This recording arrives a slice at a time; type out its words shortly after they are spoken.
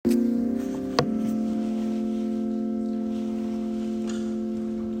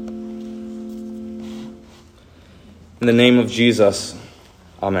In the name of Jesus,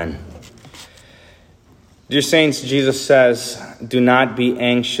 amen. Dear saints, Jesus says, do not be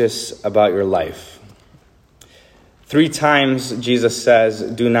anxious about your life. 3 times Jesus says,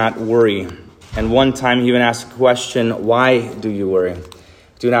 do not worry. And one time he even asks a question, why do you worry?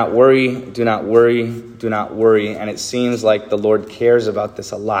 Do not worry, do not worry, do not worry. And it seems like the Lord cares about this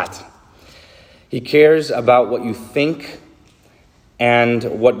a lot. He cares about what you think and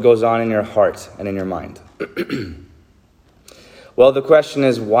what goes on in your heart and in your mind. Well, the question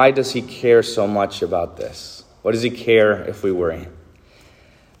is, why does he care so much about this? Why does he care if we worry?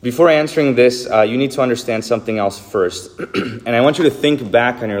 Before answering this, you need to understand something else first. And I want you to think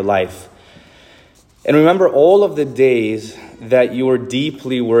back on your life. And remember all of the days that you were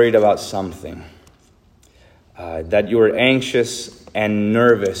deeply worried about something. That you were anxious and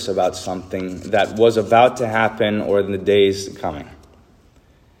nervous about something that was about to happen or in the days coming.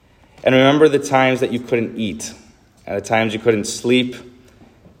 And remember the times that you couldn't eat. And the times you couldn't sleep,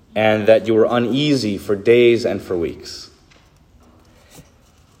 and that you were uneasy for days and for weeks.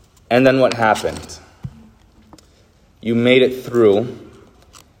 And then what happened? You made it through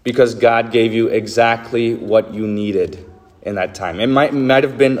because God gave you exactly what you needed in that time. It might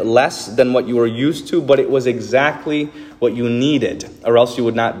have been less than what you were used to, but it was exactly what you needed, or else you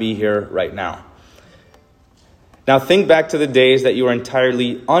would not be here right now. Now think back to the days that you were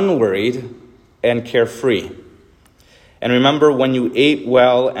entirely unworried and carefree. And remember when you ate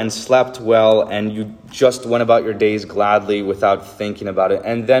well and slept well and you just went about your days gladly without thinking about it.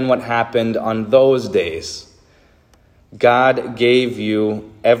 And then what happened on those days? God gave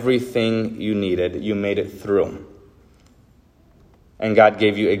you everything you needed. You made it through. And God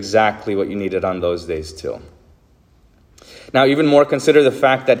gave you exactly what you needed on those days too. Now, even more, consider the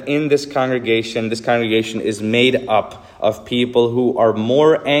fact that in this congregation is made up of people who are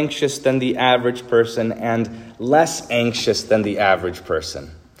more anxious than the average person and less anxious than the average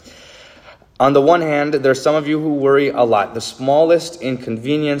person. On the one hand, there are some of you who worry a lot. The smallest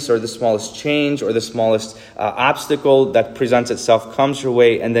inconvenience or the smallest change or the smallest obstacle that presents itself comes your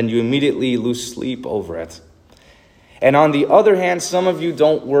way, and then you immediately lose sleep over it. And on the other hand, some of you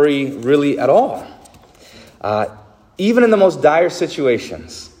don't worry really at all. Even in the most dire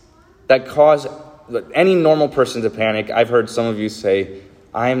situations that cause any normal person to panic, I've heard some of you say,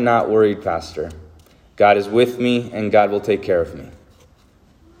 I'm not worried, Pastor. God is with me and God will take care of me.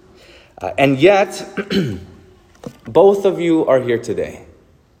 And yet, both of you are here today.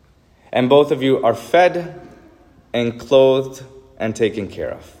 And both of you are fed and clothed and taken care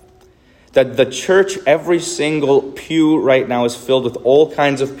of. That the church, every single pew right now is filled with all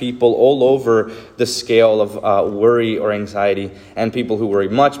kinds of people all over the scale of worry or anxiety. And people who worry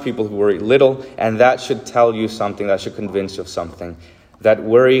much, people who worry little. And that should tell you something, that should convince you of something. That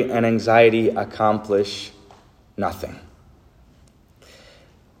worry and anxiety accomplish nothing.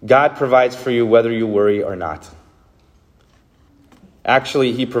 God provides for you whether you worry or not.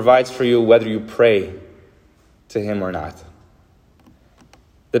 Actually, he provides for you whether you pray to him or not.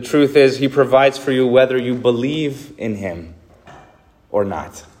 The truth is, he provides for you whether you believe in him or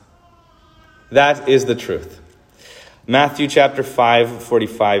not. That is the truth. Matthew chapter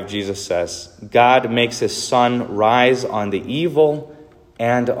 5:45, Jesus says, God makes his sun rise on the evil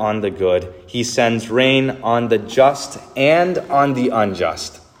and on the good. He sends rain on the just and on the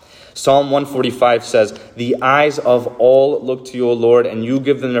unjust. Psalm 145 says, the eyes of all look to you, O Lord, and you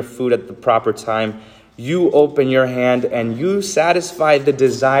give them their food at the proper time. You open your hand and you satisfy the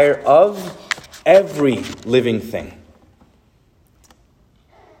desire of every living thing.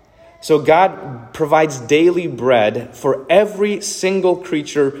 So God provides daily bread for every single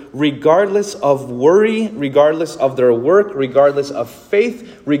creature, regardless of worry, regardless of their work, regardless of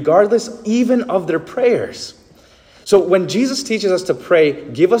faith, regardless even of their prayers. So when Jesus teaches us to pray,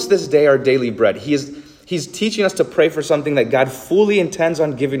 give us this day our daily bread, He's teaching us to pray for something that God fully intends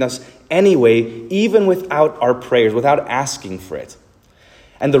on giving us anyway, even without our prayers, without asking for it.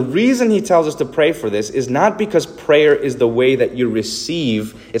 And the reason he tells us to pray for this is not because prayer is the way that you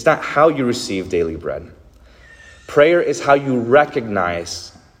receive. It's not how you receive daily bread. Prayer is how you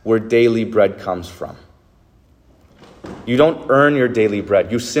recognize where daily bread comes from. You don't earn your daily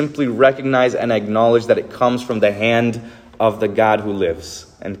bread. You simply recognize and acknowledge that it comes from the hand of the God who lives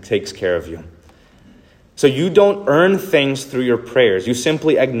and takes care of you. So you don't earn things through your prayers. You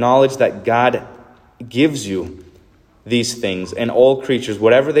simply acknowledge that God gives you these things and all creatures,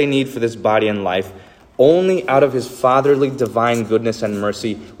 whatever they need for this body and life, only out of his fatherly divine goodness and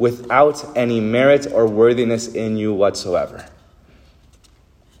mercy, without any merit or worthiness in you whatsoever.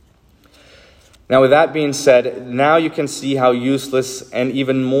 Now, with that being said, now you can see how useless and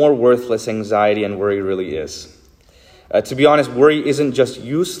even more worthless anxiety and worry really is. To be honest, worry isn't just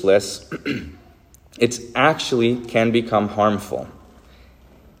useless, it actually can become harmful.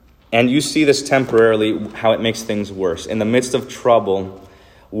 And you see this temporarily, how it makes things worse. In the midst of trouble,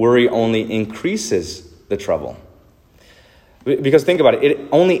 worry only increases the trouble. Because think about it, it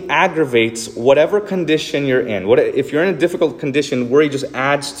only aggravates whatever condition you're in. If you're in a difficult condition, worry just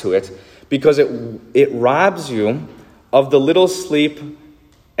adds to it, because it robs you of the little sleep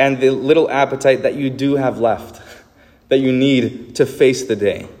and the little appetite that you do have left, that you need to face the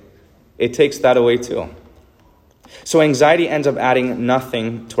day. It takes that away too. So anxiety ends up adding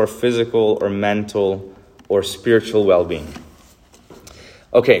nothing to our physical or mental or spiritual well-being.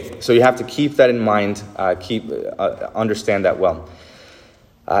 Okay, so you have to keep that in mind, understand that well.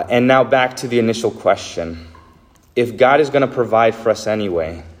 And now back to the initial question. If God is going to provide for us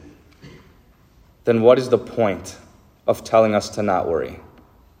anyway, then what is the point of telling us to not worry?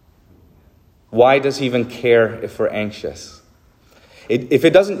 Why does he even care if we're anxious? If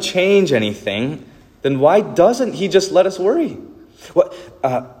it doesn't change anything, then why doesn't he just let us worry?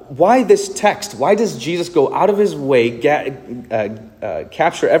 Why this text? Why does Jesus go out of his way,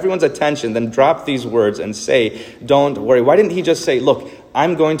 capture everyone's attention, then drop these words and say, don't worry? Why didn't he just say, look,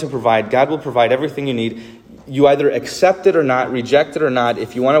 I'm going to provide. God will provide everything you need. You either accept it or not, reject it or not.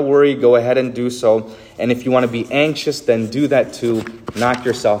 If you want to worry, go ahead and do so. And if you want to be anxious, then do that too. Knock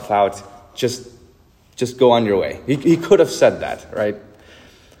yourself out. Just go on your way. He could have said that, right?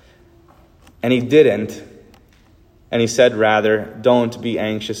 And he didn't. And he said, rather, don't be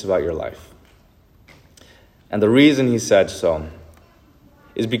anxious about your life. And the reason he said so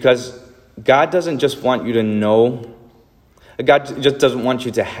is because God doesn't just want you to know. God just doesn't want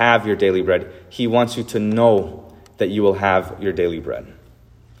you to have your daily bread. He wants you to know that you will have your daily bread.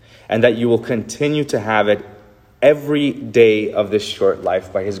 And that you will continue to have it every day of this short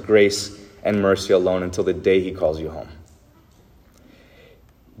life by his grace and mercy alone until the day he calls you home.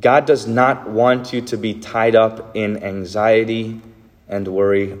 God does not want you to be tied up in anxiety and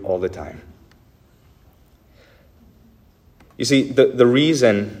worry all the time. You see, the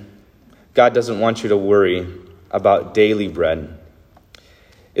reason God doesn't want you to worry about daily bread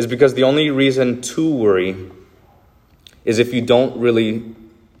is because the only reason to worry is if you don't really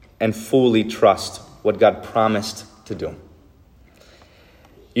and fully trust what God promised to do.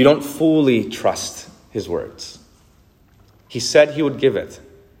 You don't fully trust his words. He said he would give it.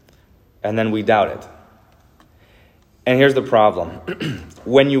 And then we doubt it. And here's the problem.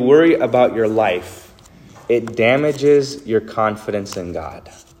 When you worry about your life, it damages your confidence in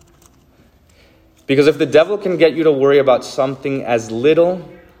God. Because if the devil can get you to worry about something as little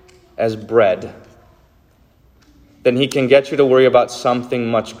as bread, then he can get you to worry about something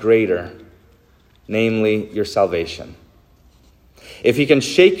much greater, namely your salvation. If he can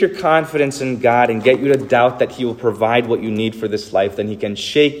shake your confidence in God and get you to doubt that he will provide what you need for this life, then he can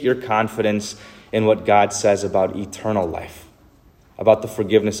shake your confidence in what God says about eternal life, about the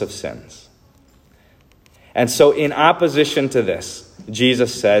forgiveness of sins. And so in opposition to this,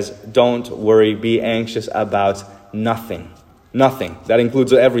 Jesus says, don't worry, be anxious about nothing. Nothing. That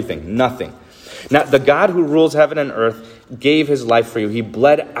includes everything. Nothing. Now, the God who rules heaven and earth gave his life for you. He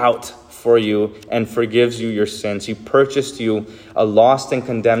bled out for you and forgives you your sins. He purchased you, a lost and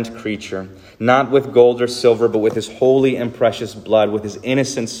condemned creature, not with gold or silver, but with his holy and precious blood, with his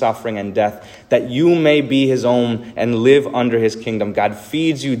innocent suffering and death, that you may be his own and live under his kingdom. God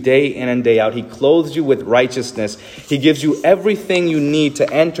feeds you day in and day out. He clothes you with righteousness. He gives you everything you need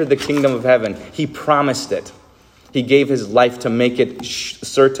to enter the kingdom of heaven. He promised it. He gave his life to make it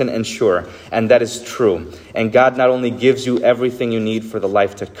certain and sure, and that is true. And God not only gives you everything you need for the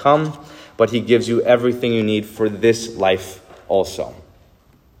life to come, but he gives you everything you need for this life also.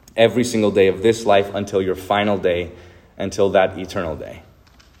 Every single day of this life until your final day, until that eternal day.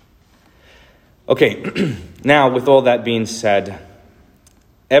 Okay, now with all that being said,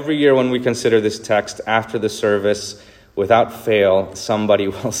 every year when we consider this text after the service, without fail, somebody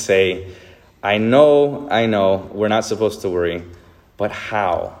will say, I know, we're not supposed to worry, but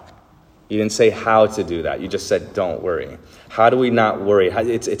how? You didn't say how to do that. You just said, don't worry. How do we not worry?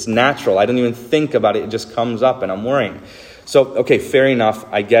 It's natural. I don't even think about it. It just comes up and I'm worrying. So, okay, fair enough.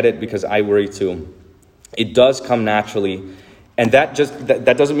 I get it because I worry too. It does come naturally. And that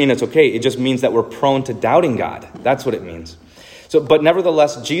doesn't mean it's okay. It just means that we're prone to doubting God. That's what it means. So, but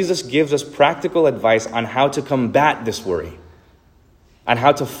nevertheless, Jesus gives us practical advice on how to combat this worry, on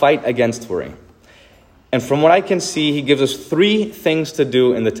how to fight against worry. And from what I can see, he gives us 3 things to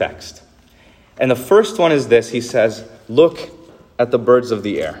do in the text. And the first one is this. He says, look at the birds of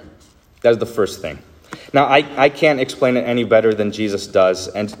the air. That is the first thing. Now, I can't explain it any better than Jesus does.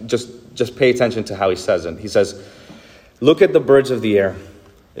 And just pay attention to how he says it. He says, Look at the birds of the air.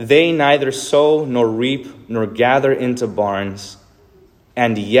 They neither sow nor reap nor gather into barns,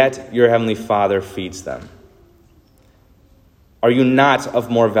 and yet your heavenly Father feeds them. Are you not of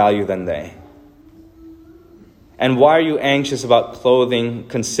more value than they? And why are you anxious about clothing?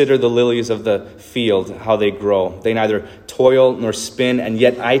 Consider the lilies of the field, how they grow. They neither toil nor spin, and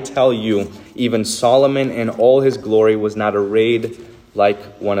yet I tell you, even Solomon in all his glory was not arrayed like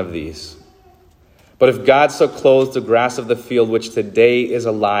one of these. But if God so clothes the grass of the field, which today is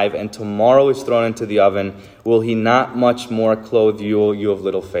alive and tomorrow is thrown into the oven, will he not much more clothe you, you of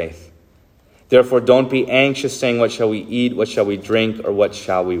little faith? Therefore don't be anxious, saying, what shall we eat, what shall we drink, or what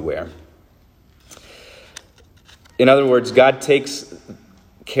shall we wear? In other words, God takes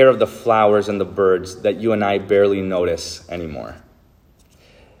care of the flowers and the birds that you and I barely notice anymore.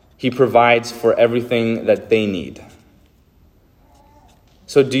 He provides for everything that they need.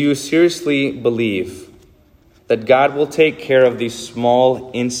 So do you seriously believe that God will take care of these small,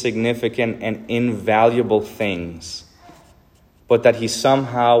 insignificant, and invaluable things, but that he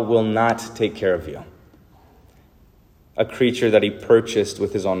somehow will not take care of you? A creature that he purchased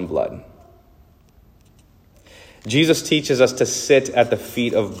with his own blood. Jesus teaches us to sit at the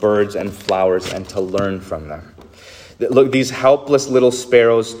feet of birds and flowers and to learn from them. Look, these helpless little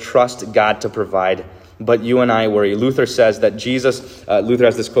sparrows trust God to provide, but you and I worry. Luther says that Luther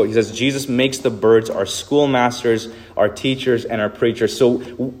has this quote. He says, Jesus makes the birds our schoolmasters, our teachers, and our preachers, so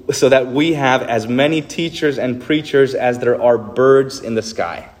that we have as many teachers and preachers as there are birds in the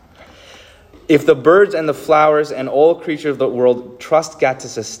sky. If the birds and the flowers and all creatures of the world trust God to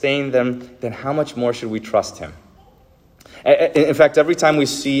sustain them, then how much more should we trust him? In fact, every time we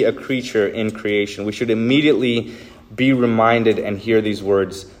see a creature in creation, we should immediately be reminded and hear these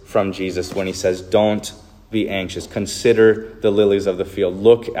words from Jesus when he says, don't be anxious. Consider the lilies of the field.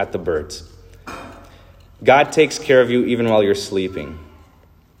 Look at the birds. God takes care of you even while you're sleeping.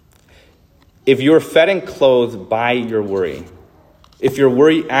 If you're fed and clothed by your worry, if your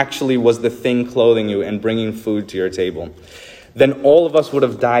worry actually was the thing clothing you and bringing food to your table, then all of us would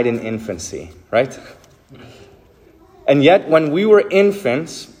have died in infancy, right? And yet, when we were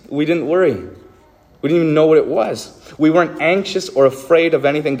infants, we didn't worry. We didn't even know what it was. We weren't anxious or afraid of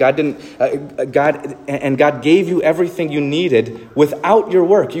anything. God gave you everything you needed without your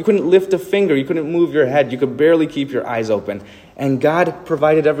work. You couldn't lift a finger. You couldn't move your head. You could barely keep your eyes open. And God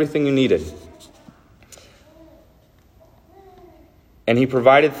provided everything you needed. And he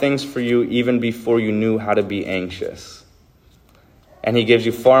provided things for you even before you knew how to be anxious. And he gives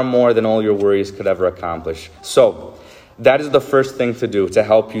you far more than all your worries could ever accomplish. So, that is the first thing to do to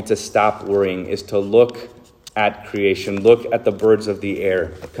help you to stop worrying, is to look at creation. Look at the birds of the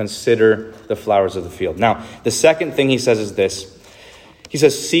air. Consider the flowers of the field. Now, the second thing he says is this. He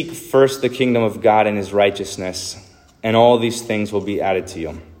says, seek first the kingdom of God and his righteousness, and all these things will be added to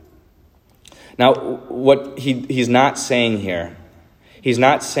you. Now, what he's not saying here, he's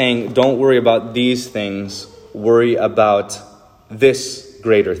not saying, don't worry about these things, worry about this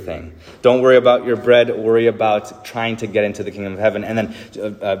greater thing. Don't worry about your bread, worry about trying to get into the kingdom of heaven and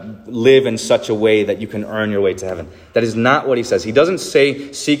then live in such a way that you can earn your way to heaven. That is not what he says. He doesn't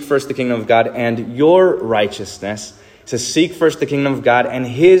say, seek first the kingdom of God and your righteousness. He says, seek first the kingdom of God and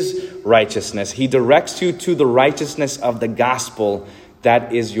his righteousness. He directs you to the righteousness of the gospel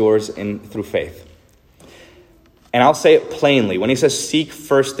that is yours through faith. And I'll say it plainly. When he says, seek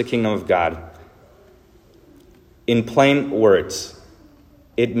first the kingdom of God, in plain words,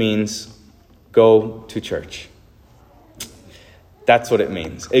 it means go to church. That's what it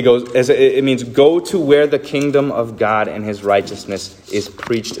means. It means go to where the kingdom of God and his righteousness is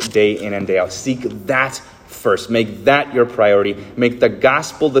preached day in and day out. Seek that first. Make that your priority. Make the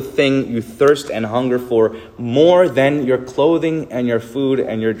gospel the thing you thirst and hunger for more than your clothing and your food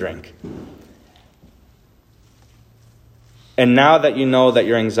and your drink. And now that you know that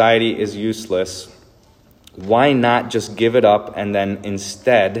your anxiety is useless, why not just give it up and then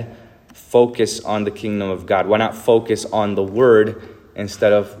instead focus on the kingdom of God? Why not focus on the word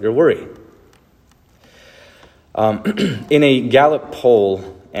instead of your worry? In a Gallup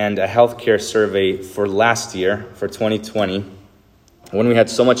poll and a healthcare survey for last year, for 2020, when we had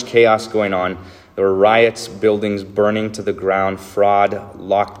so much chaos going on, there were riots, buildings burning to the ground, fraud,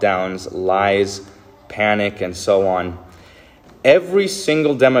 lockdowns, lies, panic, and so on. Every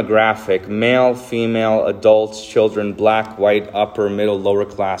single demographic, male, female, adults, children, black, white, upper, middle, lower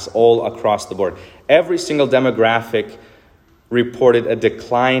class, all across the board, every single demographic reported a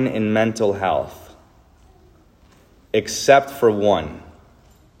decline in mental health, except for one.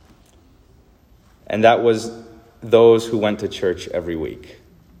 And that was those who went to church every week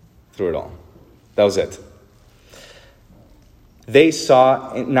through it all. That was it. they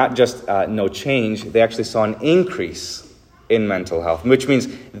saw not just no change, they actually saw an increase in mental health, which means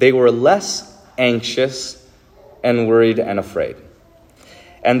they were less anxious and worried and afraid.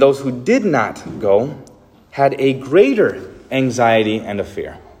 And those who did not go had a greater anxiety and a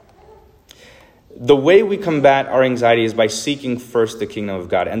fear. The way we combat our anxiety is by seeking first the kingdom of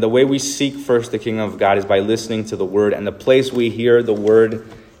God. And the way we seek first the kingdom of God is by listening to the word. And the place we hear the word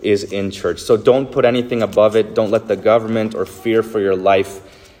is in church. So don't put anything above it. Don't let the government or fear for your life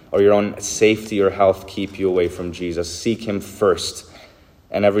or your own safety or health keep you away from Jesus. Seek him first,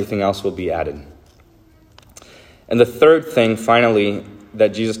 and everything else will be added. And the third thing, finally, that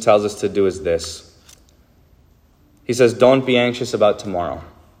Jesus tells us to do is this. He says, don't be anxious about tomorrow,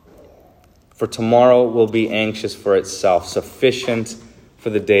 for tomorrow will be anxious for itself. Sufficient for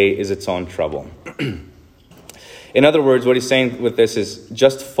the day is its own trouble. In other words, what he's saying with this is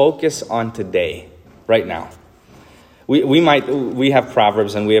just focus on today, right now. We have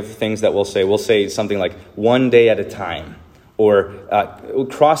proverbs and we have things that we'll say something like one day at a time, or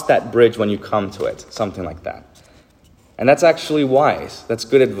cross that bridge when you come to it, something like that. And that's actually wise. That's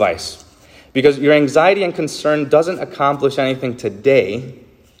good advice. Because your anxiety and concern doesn't accomplish anything today,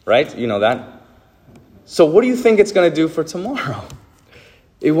 right? You know that. So what do you think it's going to do for tomorrow?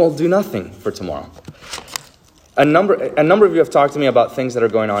 It won't do nothing for tomorrow. A number of you have talked to me about things that are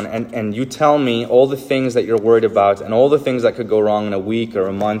going on, and you tell me all the things that you're worried about and all the things that could go wrong in a week or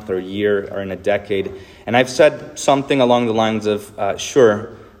a month or a year or in a decade. And I've said something along the lines of,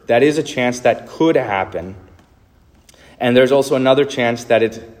 sure, that is a chance that could happen. And there's also another chance that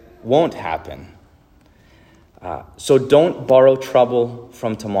it won't happen. So don't borrow trouble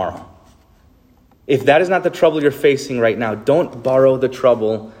from tomorrow. If that is not the trouble you're facing right now, don't borrow the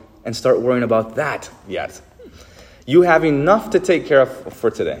trouble and start worrying about that yet. You have enough to take care of for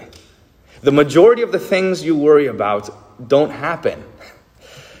today. The majority of the things you worry about don't happen.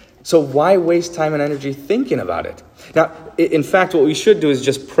 So why waste time and energy thinking about it? Now, in fact, what we should do is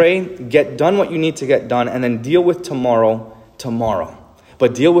just pray, get done what you need to get done, and then deal with tomorrow.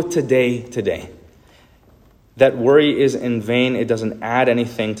 But deal with today. That worry is in vain. It doesn't add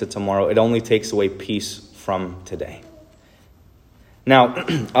anything to tomorrow. It only takes away peace from today. Now,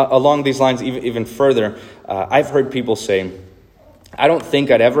 along these lines, even further, I've heard people say, I don't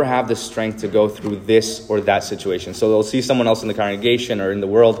think I'd ever have the strength to go through this or that situation. So they'll see someone else in the congregation or in the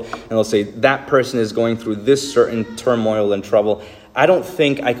world, and they'll say, that person is going through this certain turmoil and trouble. I don't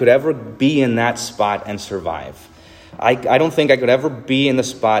think I could ever be in that spot and survive. I don't think I could ever be in the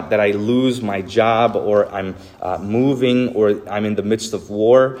spot that I lose my job, or I'm moving, or I'm in the midst of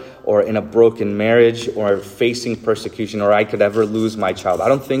war, or in a broken marriage, or facing persecution, or I could ever lose my child. I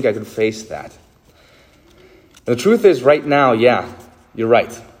don't think I could face that. The truth is, right now, yeah, you're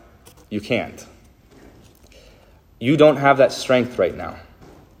right. You can't. You don't have that strength right now.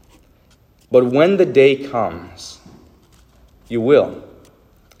 But when the day comes, you will.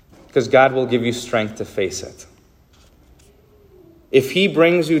 Because God will give you strength to face it. If he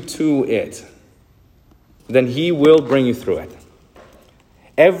brings you to it, then he will bring you through it.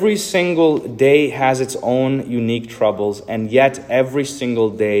 Every single day has its own unique troubles, and yet every single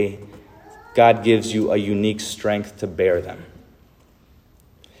day God gives you a unique strength to bear them.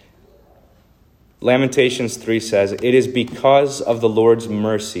 Lamentations 3 says, "It is because of the Lord's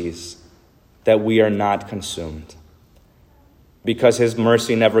mercies that we are not consumed. Because his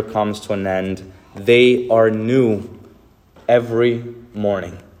mercy never comes to an end. They are new every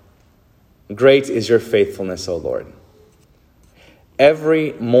morning. Great is your faithfulness, O Lord."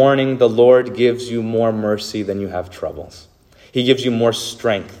 Every morning the Lord gives you more mercy than you have troubles. He gives you more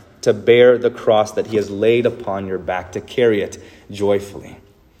strength to bear the cross that he has laid upon your back, to carry it joyfully.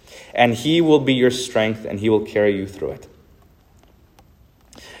 And he will be your strength, and he will carry you through it.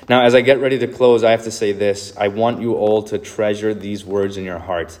 Now, as I get ready to close, I have to say this. I want you all to treasure these words in your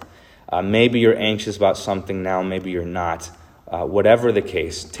heart. Maybe you're anxious about something now, maybe you're not. Whatever the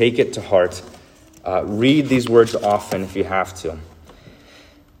case, take it to heart. Read these words often if you have to.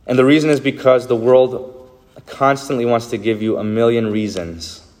 And the reason is because the world constantly wants to give you a million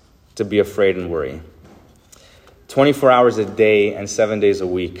reasons to be afraid and worry. 24 hours a day and 7 days a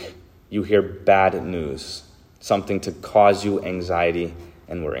week, you hear bad news, something to cause you anxiety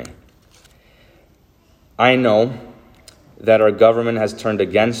and worry. I know that our government has turned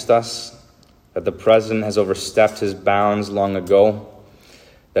against us, that the president has overstepped his bounds long ago,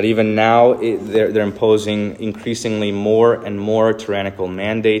 that even now they're imposing increasingly more and more tyrannical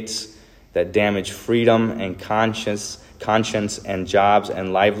mandates that damage freedom and conscience and jobs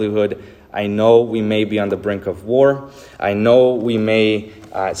and livelihood. I know we may be on the brink of war. I know we may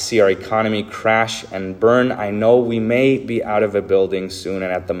see our economy crash and burn. I know we may be out of a building soon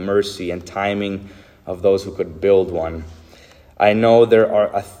and at the mercy and timing of those who could build one. I know there are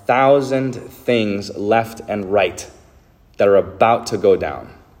 1,000 things left and right that are about to go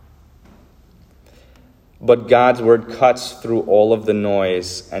down. But God's word cuts through all of the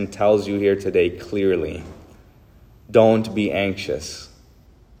noise and tells you here today clearly, don't be anxious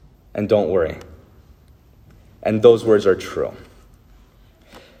and don't worry. And those words are true.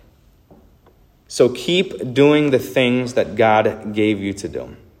 So keep doing the things that God gave you to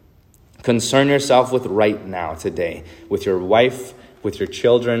do. Concern yourself with right now, today, with your wife, with your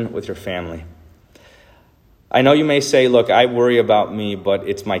children, with your family. I know you may say, look, I worry about me, but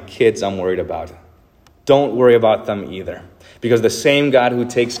it's my kids I'm worried about. Don't worry about them either, because the same God who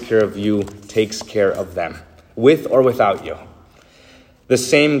takes care of you takes care of them, with or without you. The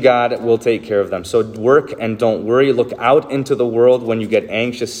same God will take care of them. So work and don't worry. Look out into the world when you get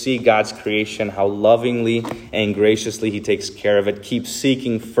anxious. See God's creation, how lovingly and graciously he takes care of it. Keep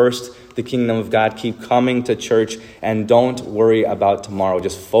seeking first the kingdom of God. Keep coming to church, and don't worry about tomorrow.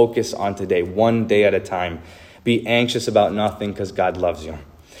 Just focus on today, one day at a time. Be anxious about nothing because God loves you.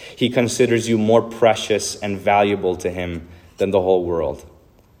 He considers you more precious and valuable to him than the whole world.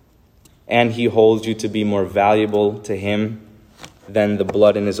 And he holds you to be more valuable to him than the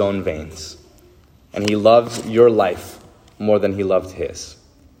blood in his own veins. And he loves your life more than he loved his.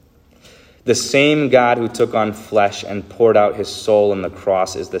 The same God who took on flesh and poured out his soul on the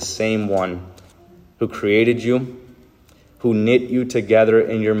cross is the same one who created you, who knit you together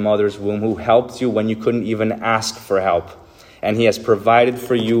in your mother's womb, who helped you when you couldn't even ask for help. And he has provided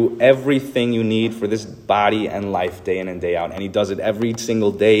for you everything you need for this body and life day in and day out. And he does it every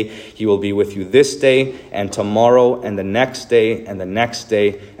single day. He will be with you this day and tomorrow and the next day and the next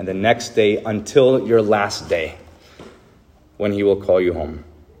day and the next day until your last day, when he will call you home.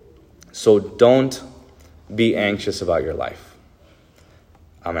 So don't be anxious about your life.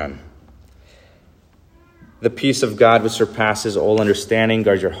 Amen. The peace of God which surpasses all understanding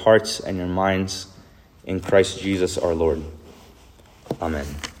guards your hearts and your minds in Christ Jesus our Lord. Amen.